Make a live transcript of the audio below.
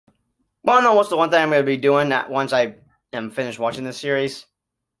Well, no, what's the one thing I'm going to be doing that once I am finished watching this series?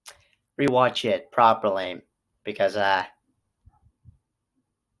 Rewatch it properly. Because,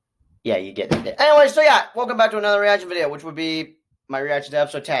 yeah, you get it. Anyway, so yeah, welcome back to another reaction video, which would be my reaction to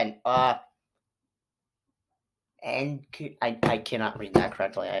episode 10. And I cannot read that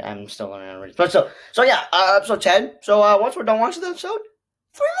correctly. I'm still learning how to read. But so yeah, episode 10. So once we're done watching the episode,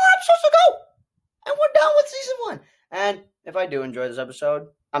 3 more episodes to go, and we're done with season 1. And if I do enjoy this episode,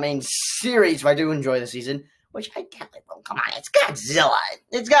 series, if I do enjoy the season, which I definitely will. Come on, it's Godzilla.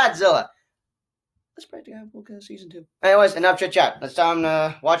 It's Godzilla. Let's pray to God we'll get season 2. Anyways, enough chit chat. Let's time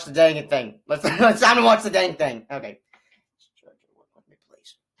to watch the dang thing. Let's time to watch the dang thing. Okay. Work with me,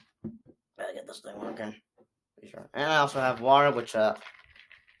 please. Gotta get this thing working. Sure. And I also have water, which okay,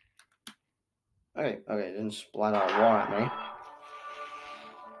 didn't splat out water at me.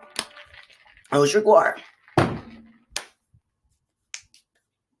 I was drink water.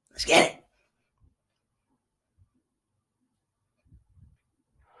 Let's get it.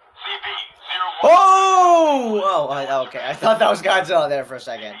 Oh, okay. I thought that was Godzilla there for a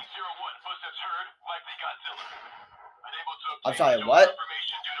second. I'm sorry, what?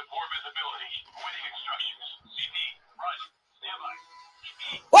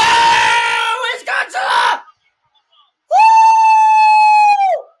 Whoa! It's Godzilla! Woo!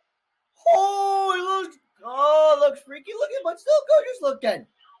 Oh, it looks freaky looking, but still gorgeous looking.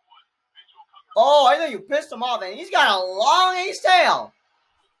 Oh, I know you pissed him off, and he's got a long ace tail.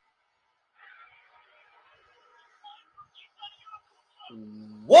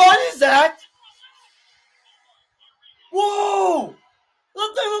 What is that? Whoa!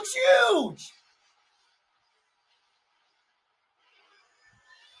 That thing looks huge!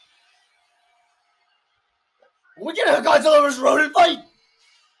 We can have Godzilla vs. rodent fight!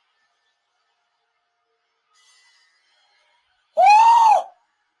 Woo!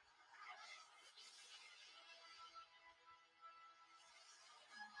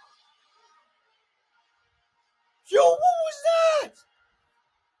 Yo, what was that?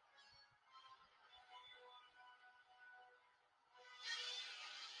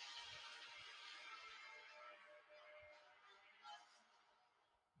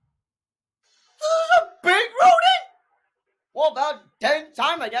 Big rodent? Well, about 10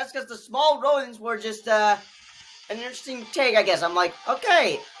 times, I guess, because the small rodents were just, an interesting take, I guess. I'm like,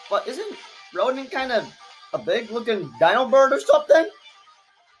 okay, but isn't rodent kind of a big-looking dino bird or something?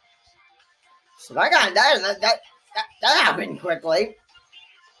 So that happened quickly.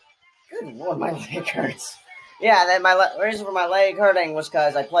 Good lord, my leg hurts. Yeah, then the reason for my leg hurting was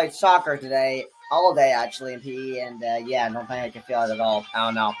because I played soccer today, all day, actually, in PE, and, yeah, I don't think I can feel it at all. I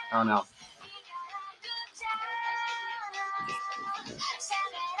don't know.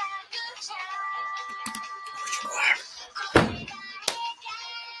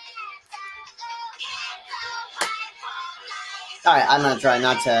 Alright, I'm gonna try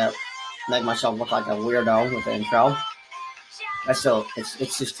not to make myself look like a weirdo with the intro. That's still, it's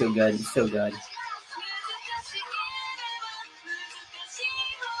just too good. It's too good.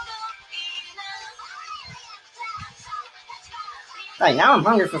 Hey, now I'm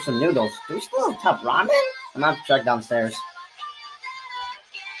hungry for some noodles. Do we still have top ramen? I'm gonna have to check downstairs.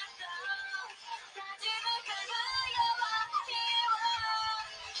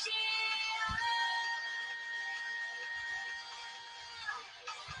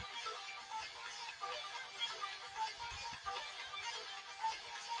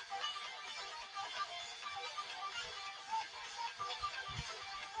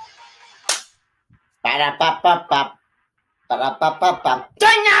 Ba-da-ba-ba-ba. Ba-da-ba-ba-ba.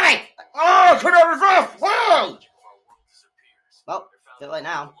 Dynamic! Oh, could I resist? Whoa! Well, too late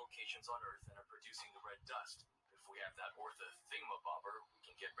now. Locations on Earth and are producing the red dust. If we have that Ortha thingamabobber, we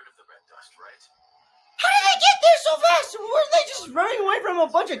can get rid of the red dust, right? How did they get there so fast? Weren't they just running away from a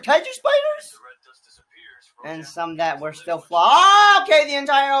bunch of kaiju spiders? The red dust disappears. And some that were still flying. Oh, okay, the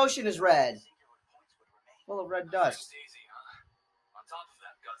entire ocean is red. Full of red dust. Daisy, huh? On top of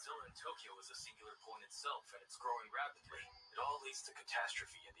that, Godzilla in Tokyo is a singular point itself, and it's growing rapidly. It all leads to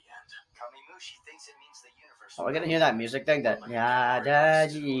catastrophe in the end. Kamimushi thinks it means the universe. Oh, we're gonna hear that music thing, that because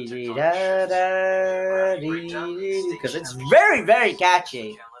it's very, very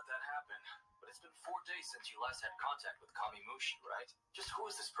catchy. Can't let that happen. But it's been 4 days since you last had contact with Kamimushi, right? Just who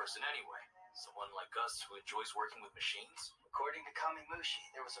is this person anyway? Someone like us who enjoys working with machines? According to Kamimushi,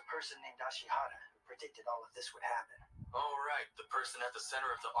 there was a person named Ashihara who predicted all of this would happen. Oh, right. The person at the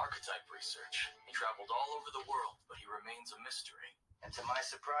center of the archetype research. He traveled all over the world, but he remains a mystery. And to my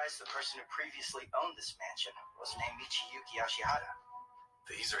surprise, the person who previously owned this mansion was named Michiyuki Ashihara.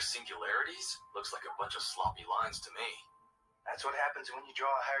 These are singularities? Looks like a bunch of sloppy lines to me. That's what happens when you draw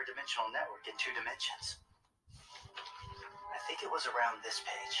a higher dimensional network in 2 dimensions. I think it was around this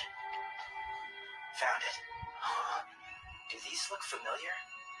page. Found it. Do these look familiar?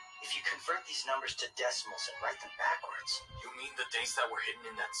 If you convert these numbers to decimals and write them backwards. You mean the dates that were hidden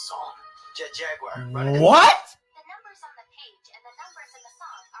in that song? Jaguar. What? The numbers on the page and the numbers in the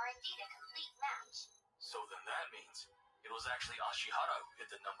song are indeed a complete match. So then that means it was actually Ashihara who hid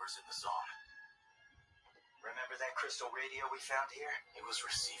the numbers in the song. Remember that crystal radio we found here? It was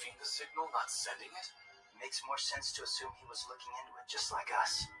receiving the signal, not sending it? Makes more sense to assume he was looking into it just like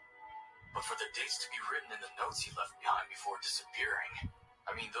us. But for the dates to be written in the notes he left behind before disappearing,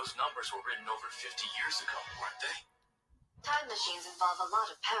 I mean, those numbers were written over 50 years ago, weren't they? Time machines involve a lot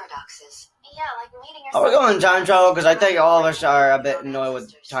of paradoxes. Yeah, like meeting Oh, we're going time travel because I think all of us are a bit annoyed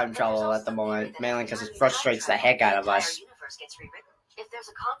with time travel at the moment, mainly because it frustrates the heck out of us. If there's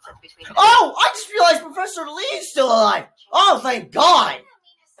a conflict between Oh, I just realized Professor Lee is still alive. Oh, thank God.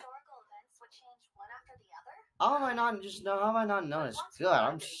 historical events would change one after the other? How have I not noticed? Good,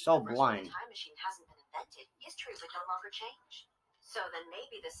 I'm so blind. Time machine hasn't been invented. History would no longer change. So then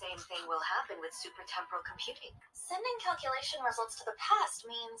maybe the same thing will happen with supertemporal computing. Sending calculation results to the past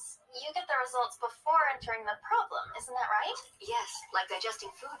means you get the results before entering the problem, isn't that right? Yes, like digesting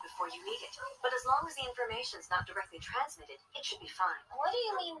food before you eat it. But as long as the information's not directly transmitted, it should be fine. What do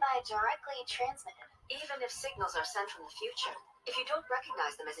you mean by directly transmitted? Even if signals are sent from the future, if you don't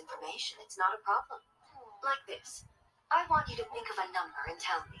recognize them as information, it's not a problem. Like this. I want you to think of a number and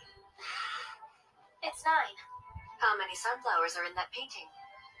tell me. It's 9. How many sunflowers are in that painting?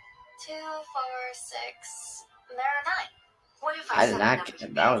 2, 4, 6. There are 9. What if I I did said not. the number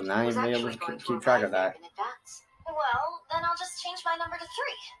you That was picked not was even able actually to going keep track of that. arrive there in advance? Well, then I'll just change my number to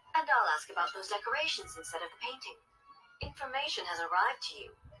 3. And I'll ask about those decorations instead of the painting. Information has arrived to you,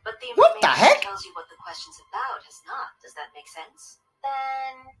 but the What the information heck? tells you what the question's about has not. Does that make sense?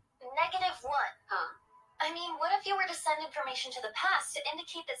 Then -1. Huh? I mean, what if you were to send information to the past to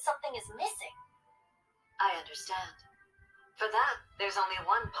indicate that something is missing? I understand. For that, there's only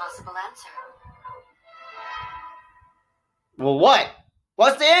one possible answer. Well, what?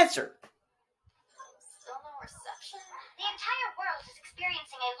 What's the answer? Still no reception? The entire world is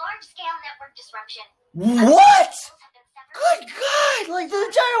experiencing a large-scale network disruption. What? Good God! Like the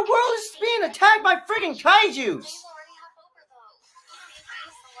entire world is being attacked by friggin' kaijus. He's already half over, though.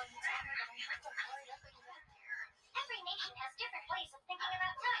 He's the one who told me that I have to hurry up and get there. Every nation has different ways of thinking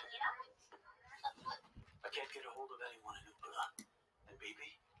about time, you know? I can't get a hold of anyone in Upula. And BB,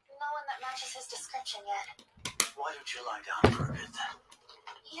 No one that matches his description yet. why don't you lie down for a bit then?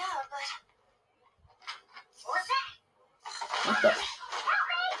 Yeah, but... What was that? What the?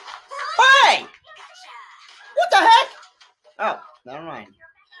 Hey! What the heck? Oh, never mind.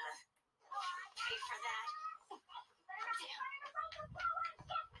 Pay for that.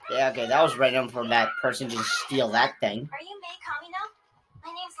 Yeah, okay, that was random for that person to steal that thing. Are you May Kamino?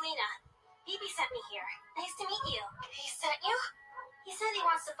 My name's Lena. BB sent me here. Nice to meet you. He sent you? He said he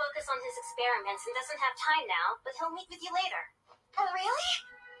wants to focus on his experiments and doesn't have time now, but he'll meet with you later. Oh, really?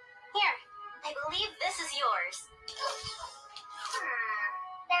 Here, I believe this is yours.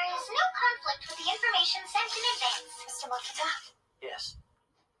 There is no conflict with the information sent in advance. Mr. Makita? Yes.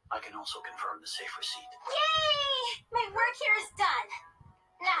 I can also confirm the safe receipt. Yay! My work here is done.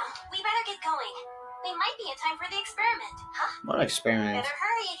 Now, we better get going. We might be in time for the experiment. Huh? What experiment? Better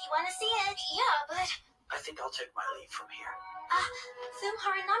hurry if you want to see it. Yeah, but... I think I'll take my leave from here.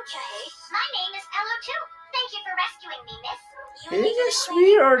 Thumharanamkya, hey? My name is Pello, too. Thank you for rescuing me, miss. Is this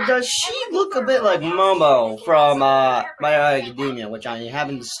sweet, or does she look a bit like Momo from My Hero Academia, which I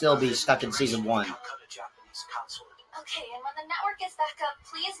happen to still be stuck in season 1? Calcutta Japanese consulate. Okay, and when the network gets back up,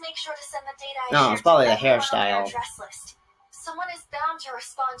 please make sure to send the data I No, shared it's probably to the everyone on hairstyle. their address list. Someone is bound to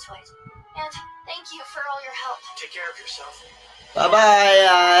respond to it. And thank you for all your help. Take care of yourself.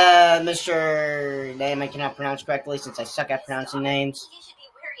 Bye-bye, Mr. Name I cannot pronounce correctly since I suck at pronouncing names. You should be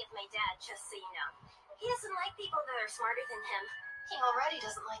wary of my dad, just so you know. He doesn't like people that are smarter than him. He already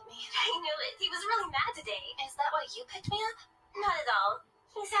doesn't like me. I knew it. He was really mad today. Is that why you picked me up? Not at all.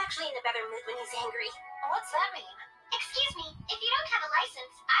 He's actually in a better mood when he's angry. What's that mean? Excuse me, if you don't have a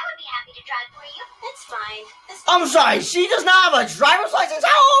license, I would be happy to drive for you. It's fine. I'm sorry, she does not have a driver's license?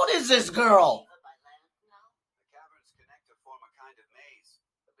 How old is this girl? The caverns connect to form a kind of maze,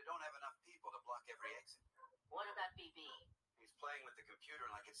 but we don't have enough people to block every exit. What about BB? He's playing with the computer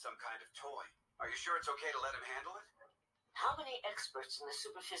like it's some kind of toy. Are you sure it's okay to let him handle it? How many experts in the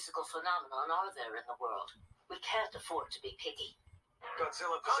superphysical phenomenon are there in the world? We can't afford to be picky.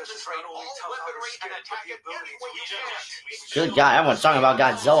 Godzilla possesses not only tough outer skin, but the ability to eject. Good God, everyone's talking about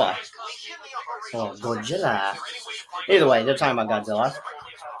Godzilla. Oh, Godzilla. Either way, they're talking about Godzilla.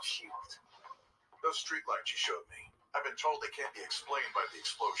 Those streetlights you showed me, I've been told they can't be explained by the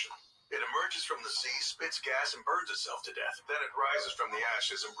explosion. It emerges from the sea, spits gas, and burns itself to death. Then it rises from the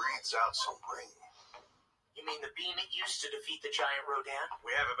ashes and breathes out some rain. You mean the beam it used to defeat the giant Rodan?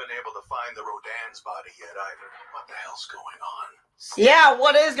 We haven't been able to find the Rodan's body yet either. What the hell's going on? Yeah,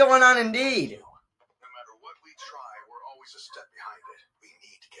 what is going on indeed? No matter what we try, we're always a step behind it. We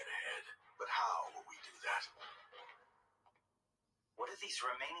need to get ahead. But how will we do that? What do these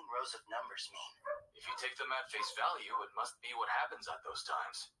remaining rows of numbers mean? If you take them at face value, it must be what happens at those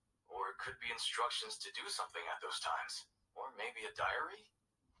times. Or it could be instructions to do something at those times. Or maybe a diary?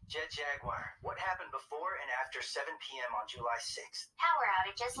 Jet Jaguar, what happened before and after 7 p.m. on July 6th? Power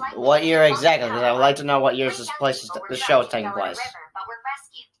outages like What year exactly? Because I would like to know what years this show is taking place. But were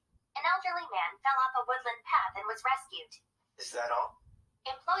rescued. An elderly man fell off a woodland path and was rescued. Is that all?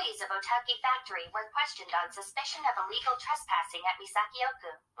 Employees of Otaki Factory were questioned on suspicion of illegal trespassing at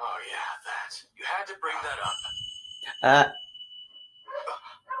Misakioku. Oh yeah, that. You had to bring that up.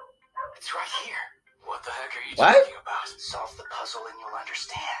 It's right here. What the heck are you What? talking about? Solve the puzzle and you'll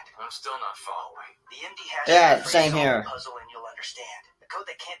understand. I'm still not following. The MD hash Yeah, is the same phrase, here. solve the puzzle and you'll understand. A code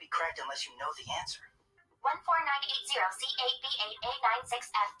that can't be cracked unless you know the answer.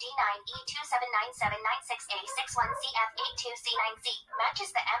 14980C8B888996FD9E279796A61CF82C9Z matches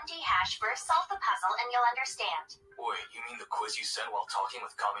the MD hash. First solve the puzzle and you'll understand. Wait, you mean the quiz you sent while talking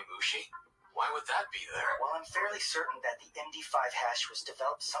with Kamimushi? Why would that be there? Well, I'm fairly certain that the MD5 hash was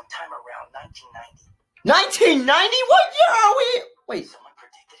developed sometime around 1990. 1990? What year are we? Wait, Someone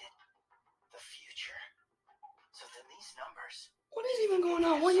predicted it. The future. So then these numbers. what is even going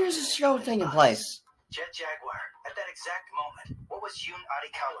on? What year is this show taking place? Jet Jaguar, at that exact moment, what was Yun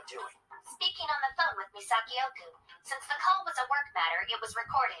Arikawa doing? Speaking on the phone with Misakioku. Since the call was a work matter, it was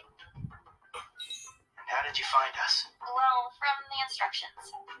recorded. And how did you find us? Well, from the instructions.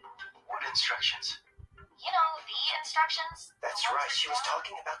 What instructions? You know, the instructions? That's right, she was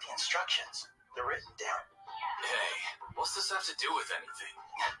talking about the instructions. They're written down. Hey, what's this have to do with anything?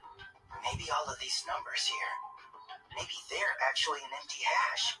 Maybe all of these numbers here. Maybe they're actually an empty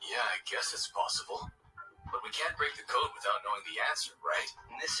hash. Yeah, I guess it's possible. But we can't break the code without knowing the answer, right?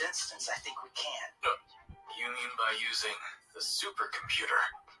 In this instance, I think we can. You mean by using the supercomputer?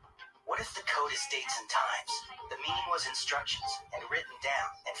 What if the code is dates and times? The meaning was instructions and written down.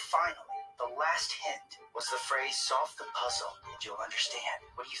 And finally, the last hint was the phrase, solve the puzzle and you'll understand.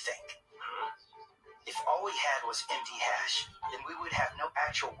 What do you think? If all we had was empty hash, then we would have no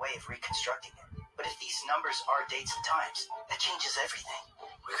actual way of reconstructing it. But if these numbers are dates and times, that changes everything.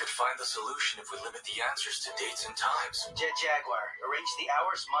 We could find the solution if we limit the answers to dates and times. Jet Jaguar, arrange the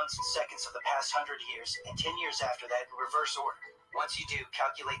hours, months, and seconds of the past 100 years and 10 years after that in reverse order. Once you do,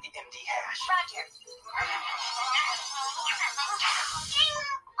 calculate the MD hash. Roger.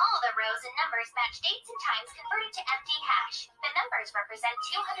 All the rows and numbers match dates and times converted to MD hash. The numbers represent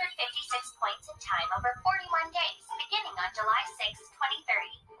 256 points in time over 41 days, beginning on July 6,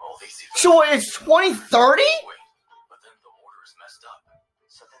 2030. All these So it's 2030? Wait, but then the order is messed up.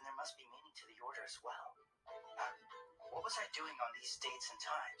 So then there must be meaning to the order as well. What was I doing on these dates and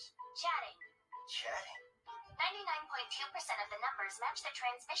times? Chatting. Chatting. 99.2% of the numbers match the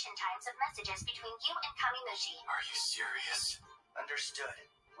transmission times of messages between you and Kamimushi. Are you serious? Understood.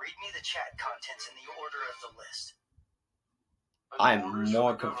 Read me the chat contents in the order of the list. I'm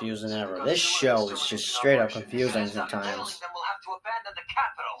more confused than ever. This show is just straight up confusing sometimes. Then we'll have to abandon the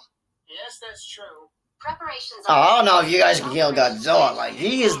capital. Yes, that's true. Preparations Oh, I don't know if you guys can kill Godzilla. Like,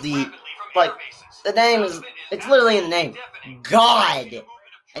 he is the, like, the name is, it's literally in the name. God!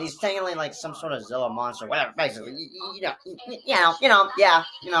 And he's technically like some sort of Zilla monster, whatever, basically. Yeah. Even if you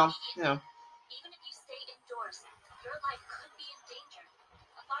stay indoors, your life could be in danger.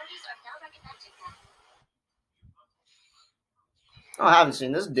 Authorities are now recommending that. Oh, I haven't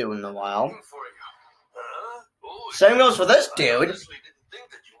seen this dude in a while. For you. Oh, Same goes for this dude. I honestly didn't think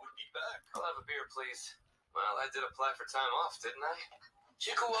that you would be back. I'll have a beer, please. Well, I did apply for time off, didn't I?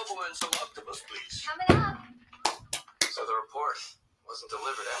 Chikuwabu and some octopus, please. Coming up. So the report wasn't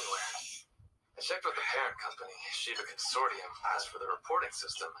delivered anywhere. I checked with the parent company, Shiba Consortium, asked for the reporting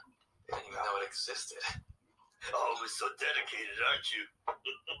system. They didn't even know it existed. Always so dedicated, aren't you?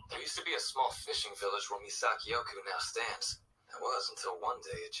 There used to be a small fishing village where Misakioku now stands. It was until one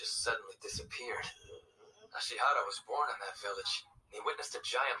day it just suddenly disappeared. Ashihara was born in that village, and he witnessed a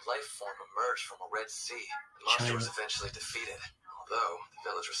giant life form emerge from a Red Sea. The monster was eventually defeated, although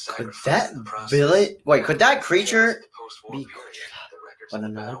the village was Could sacrificed that in the process. village? Wait, could that creature The post-war be? period, the years, But the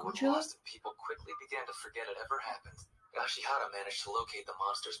another battle was Godzilla? lost and people quickly began to forget it ever happened. Ashihara managed to locate the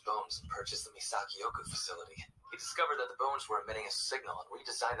monster's bones and purchase the Misakioku facility. He discovered that the bones were emitting a signal and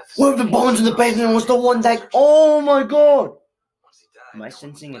redesigned the One of facility. the bones in the basement was the one that. Oh my god! Once he died, Am I no one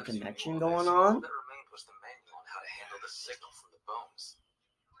sensing a was left to connection move going this. on? All that remained was the manual on how to handle the signal from the bones.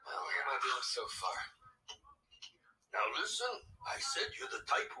 Well, how am I doing so far? Now listen, I said you're the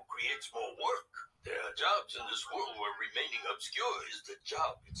type who creates more work. There are jobs in this world where remaining obscure is the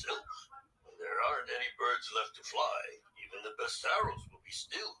job itself. When there aren't any birds left to fly, even the best arrows will be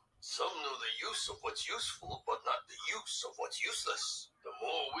still. Some know the use of what's useful, but not the use of what's useless. The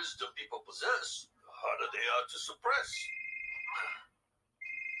more wisdom people possess, the harder they are to suppress.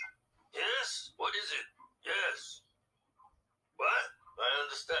 Yes? What is it? Yes. What? I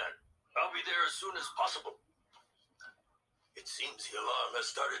understand. I'll be there as soon as possible. It seems the alarm has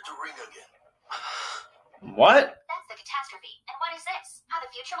started to ring again. What? That's the catastrophe. And what is this? How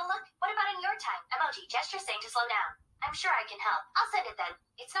the future will look? What about in your time? Emoji, gesture saying to slow down. I'm sure I can help. I'll send it then.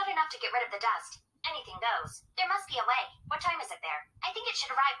 It's not enough to get rid of the dust. Anything goes. There must be a way. What time is it there? I think it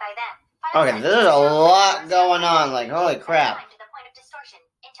should arrive by then. Okay, there's a lot going on. Like, holy crap. To the point of distortion.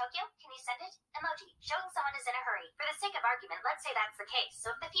 In Tokyo, can you send it? Emoji, showing someone is in a hurry. For the sake of argument, let's say that's the case. So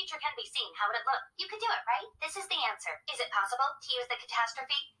if the future can be seen, how would it look? You could do it, right? This is the answer. Is it possible to use the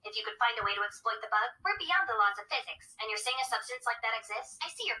catastrophe? If you could find a way to exploit the bug, we're beyond the laws of physics. And you're saying a substance like that exists? I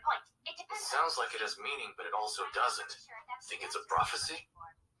see your point. It It depends. sounds like it has meaning, but it also doesn't. Think it's a prophecy?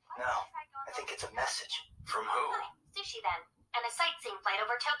 No, I think it's a message. From who? Fine. Sushi then. And a sightseeing flight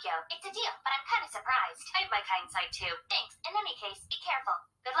over Tokyo. It's a deal, but I'm kind of surprised. I have my kind side too. Thanks. In any case, be careful.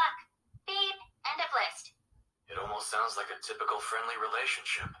 Good luck. Beep. End of list. It almost sounds like a typical friendly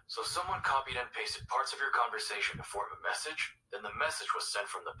relationship. So someone copied and pasted parts of your conversation to form a message, then the message was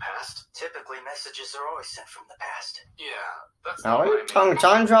sent from the past? Typically, messages are always sent from the past. Yeah, that's Now, not are what you I mean.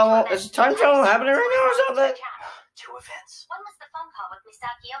 time travel? Is time travel happening right now or something? Two events. One was the phone call with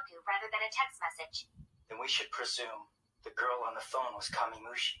Misakioku rather than a text message. Then we should presume the girl on the phone was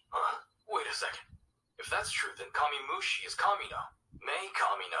Kamimushi. Huh? Wait a second. If that's true, then Kamimushi is Kamino. Mei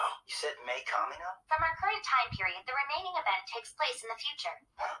Kamino. You said Mei Kamino? From our current time period, the remaining event takes place in the future.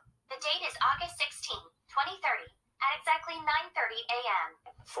 The date is August 16, 2030, at exactly 9:30 a.m.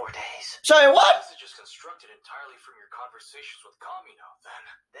 4 days. Sorry, The what? message is constructed entirely from your conversations with Kamino, then.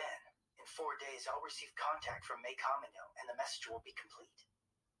 Then, in 4 days, I'll receive contact from Mei Kamino, and the message will be complete.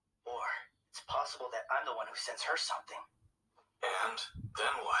 Or, it's possible that I'm the one who sends her something. And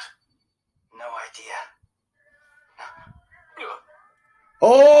then what? No idea.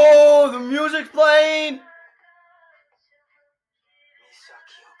 Oh, the music's playing.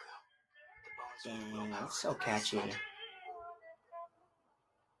 Misakioku. The bones of Dang, willpower that's so catchy. Hey,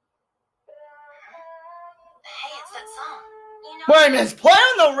 it's that song. You know, Wait a minute, it's playing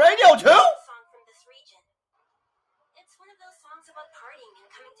on the radio too? song from this region. It's one of those songs about partying and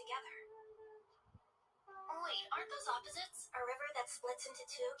coming together. Wait, aren't those opposites? A river that splits into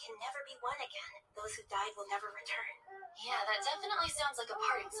two can never be one again. Those who died will never return. Yeah, that definitely sounds like a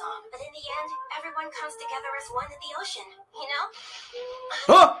parting song. But in the end, everyone comes together as one in the ocean, you know?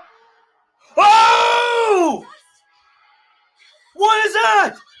 Huh? Oh! What is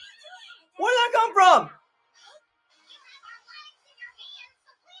that? Where did that come from?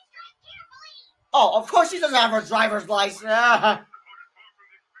 Oh, of course she doesn't have her driver's license. Ah.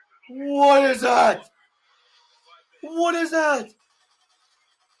 What is that? What is that?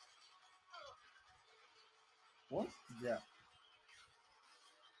 What is that?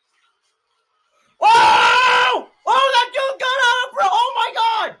 Oh! Oh, that dude got out, bro! Oh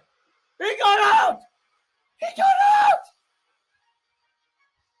my god! He got out! He got out!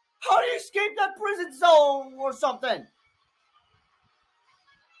 How do you escape that prison zone or something?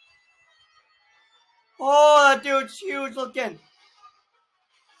 Oh, that dude's huge looking.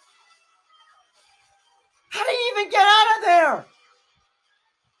 How did he even get out of there?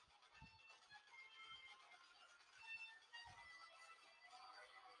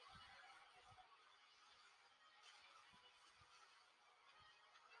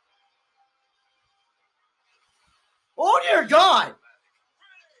 Oh dear God!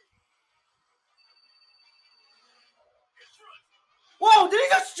 Whoa, did he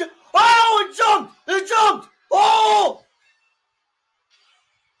just oh, it jumped! It jumped! Oh!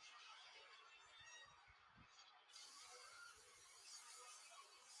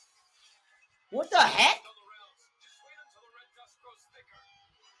 What the heck?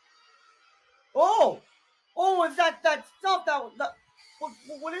 Oh! Oh, is that stuff that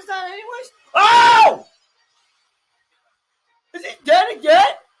what is that anyways? Oh! Is he dead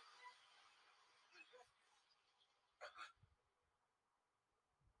again?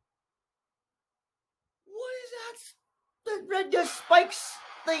 the spikes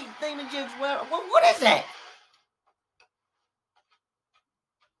thingamajigs. What is that?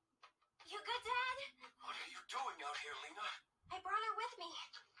 You good, Dad? What are you doing out here, Lena? I brought her with me.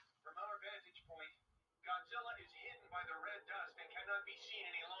 From our vantage point, Godzilla is hidden by the red dust and cannot be seen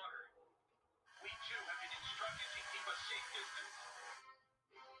any longer. We too have been instructed to keep a safe distance.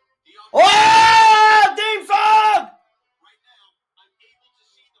 Oh, theme song! Right now, I'm able to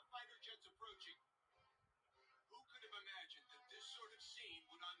see the fighter jets approaching. Who could have imagined that this sort of scene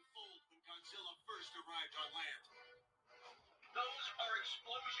would unfold when Godzilla first arrived on land? Those are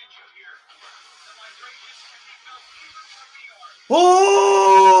explosions you hear. The vibrations can be felt even where we are.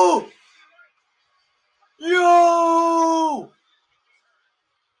 Oh! Yo!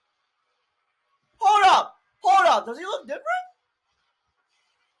 Hold up. Does he look different?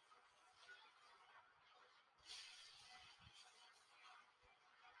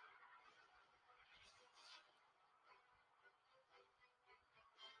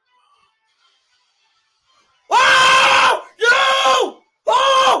 Oh! Yo!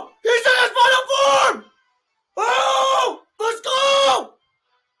 Oh! He's in his final form! Oh! Let's go!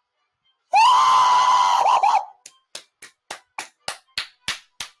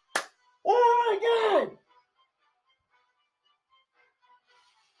 Oh my god!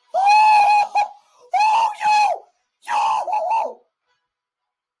 Yo!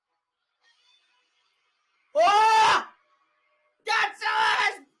 Ah! Godzilla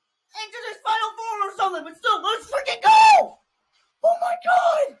has entered his final form or something, but still, let's freaking go! Oh my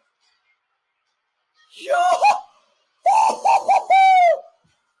god! Yo!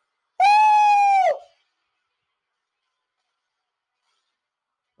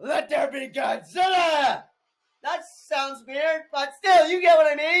 Let there be Godzilla! That sounds weird, but still, you get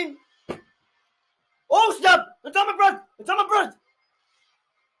what I mean? Oh, snap! It's on my breath! It's on my breath!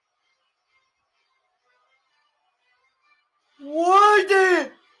 What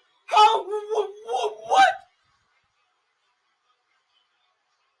the? How? What?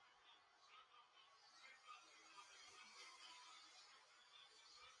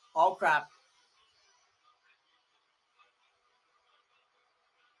 Oh, crap.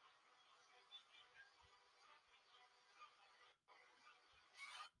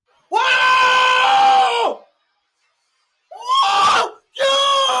 Whoa! Whoa!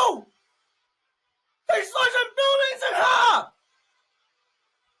 Yo! He's slicing buildings in half!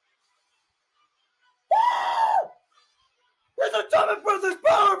 Woo! His atomic breath is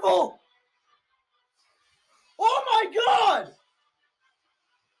powerful! Oh my god!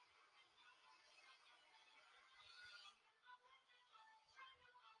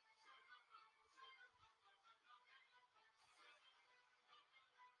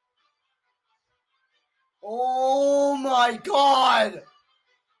 Oh my god!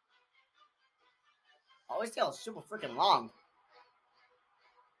 Oh, his tail is super freaking long.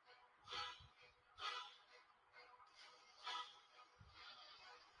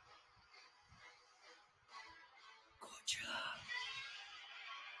 Godzilla.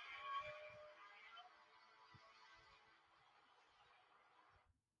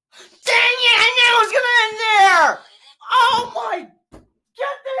 Dang it! I knew it was gonna end there! Oh my!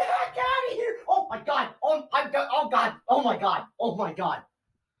 Get the heck out of here! Oh my god! Oh my god! Oh god! Oh my god! Oh my god!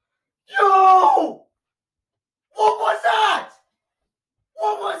 Yo! What was that?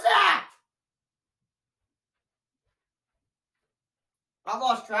 What was that? I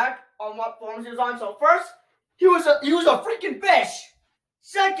lost track on what forms he was on. So first, he was a freaking fish.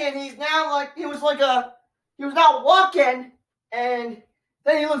 Second, he was not walking, and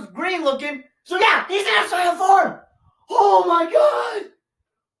then he looks green looking. So yeah, he's in a final form. Oh my god!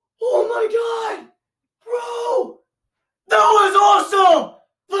 Oh my god! Bro! That was awesome!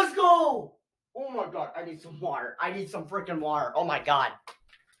 Let's go! Oh my god, I need some water. I need some freaking water. Oh my god.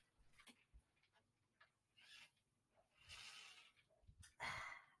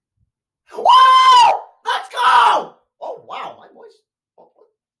 Whoa! Let's go! Oh wow, my voice.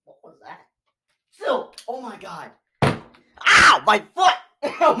 What was that? Still, oh my god. Ow! My foot!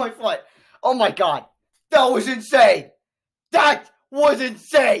 Oh my foot. Oh my god. That was insane. That was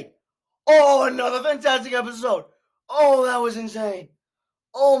insane. Oh, another fantastic episode. Oh, that was insane.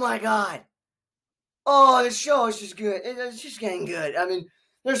 Oh my god. Oh, the show is just good. It's just getting good. I mean,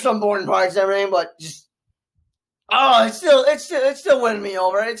 there's some boring parts and everything, but just it's still winning me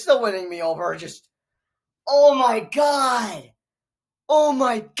over. It's still winning me over. Just oh my god. Oh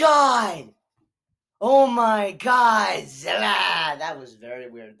my god. Oh my god. Zilla. That was very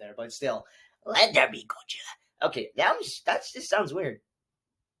weird there, but still, let there be Godzilla. Okay, that just sounds weird.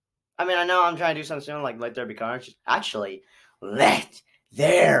 I mean, I know I'm trying to do something like let there be carnage. Actually, let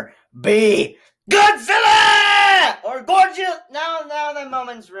there be Godzilla! Yeah, or Godzilla. Now that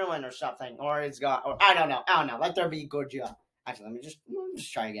moment's ruined or something, or it's gone, or I don't know. Let there be Godzilla. Actually, let me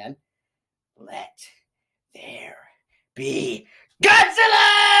just try again. Let there be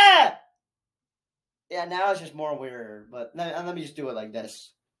Godzilla. Yeah, now it's just more weird, but let me just do it like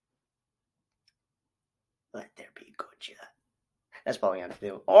this. Let there be Godzilla. That's probably gonna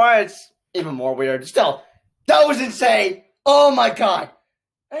do. Or it's even more weird. Still, that was insane. Oh my god.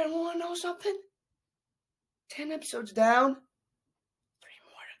 And wanna know something? 10 episodes down. 3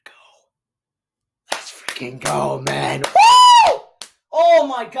 more to go. Let's freaking go, man. Woo! Oh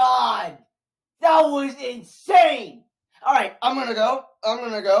my god. That was insane. Alright, I'm gonna go.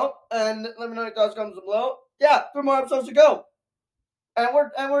 And let me know your thoughts, comments below. Yeah, 3 more episodes to go. And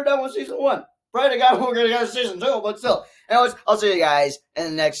we're done with season 1. Right, we're gonna go to season 2, but still. Anyways, I'll see you guys in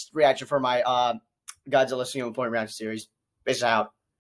the next reaction for my Godzilla Single Point Reaction series. Peace out.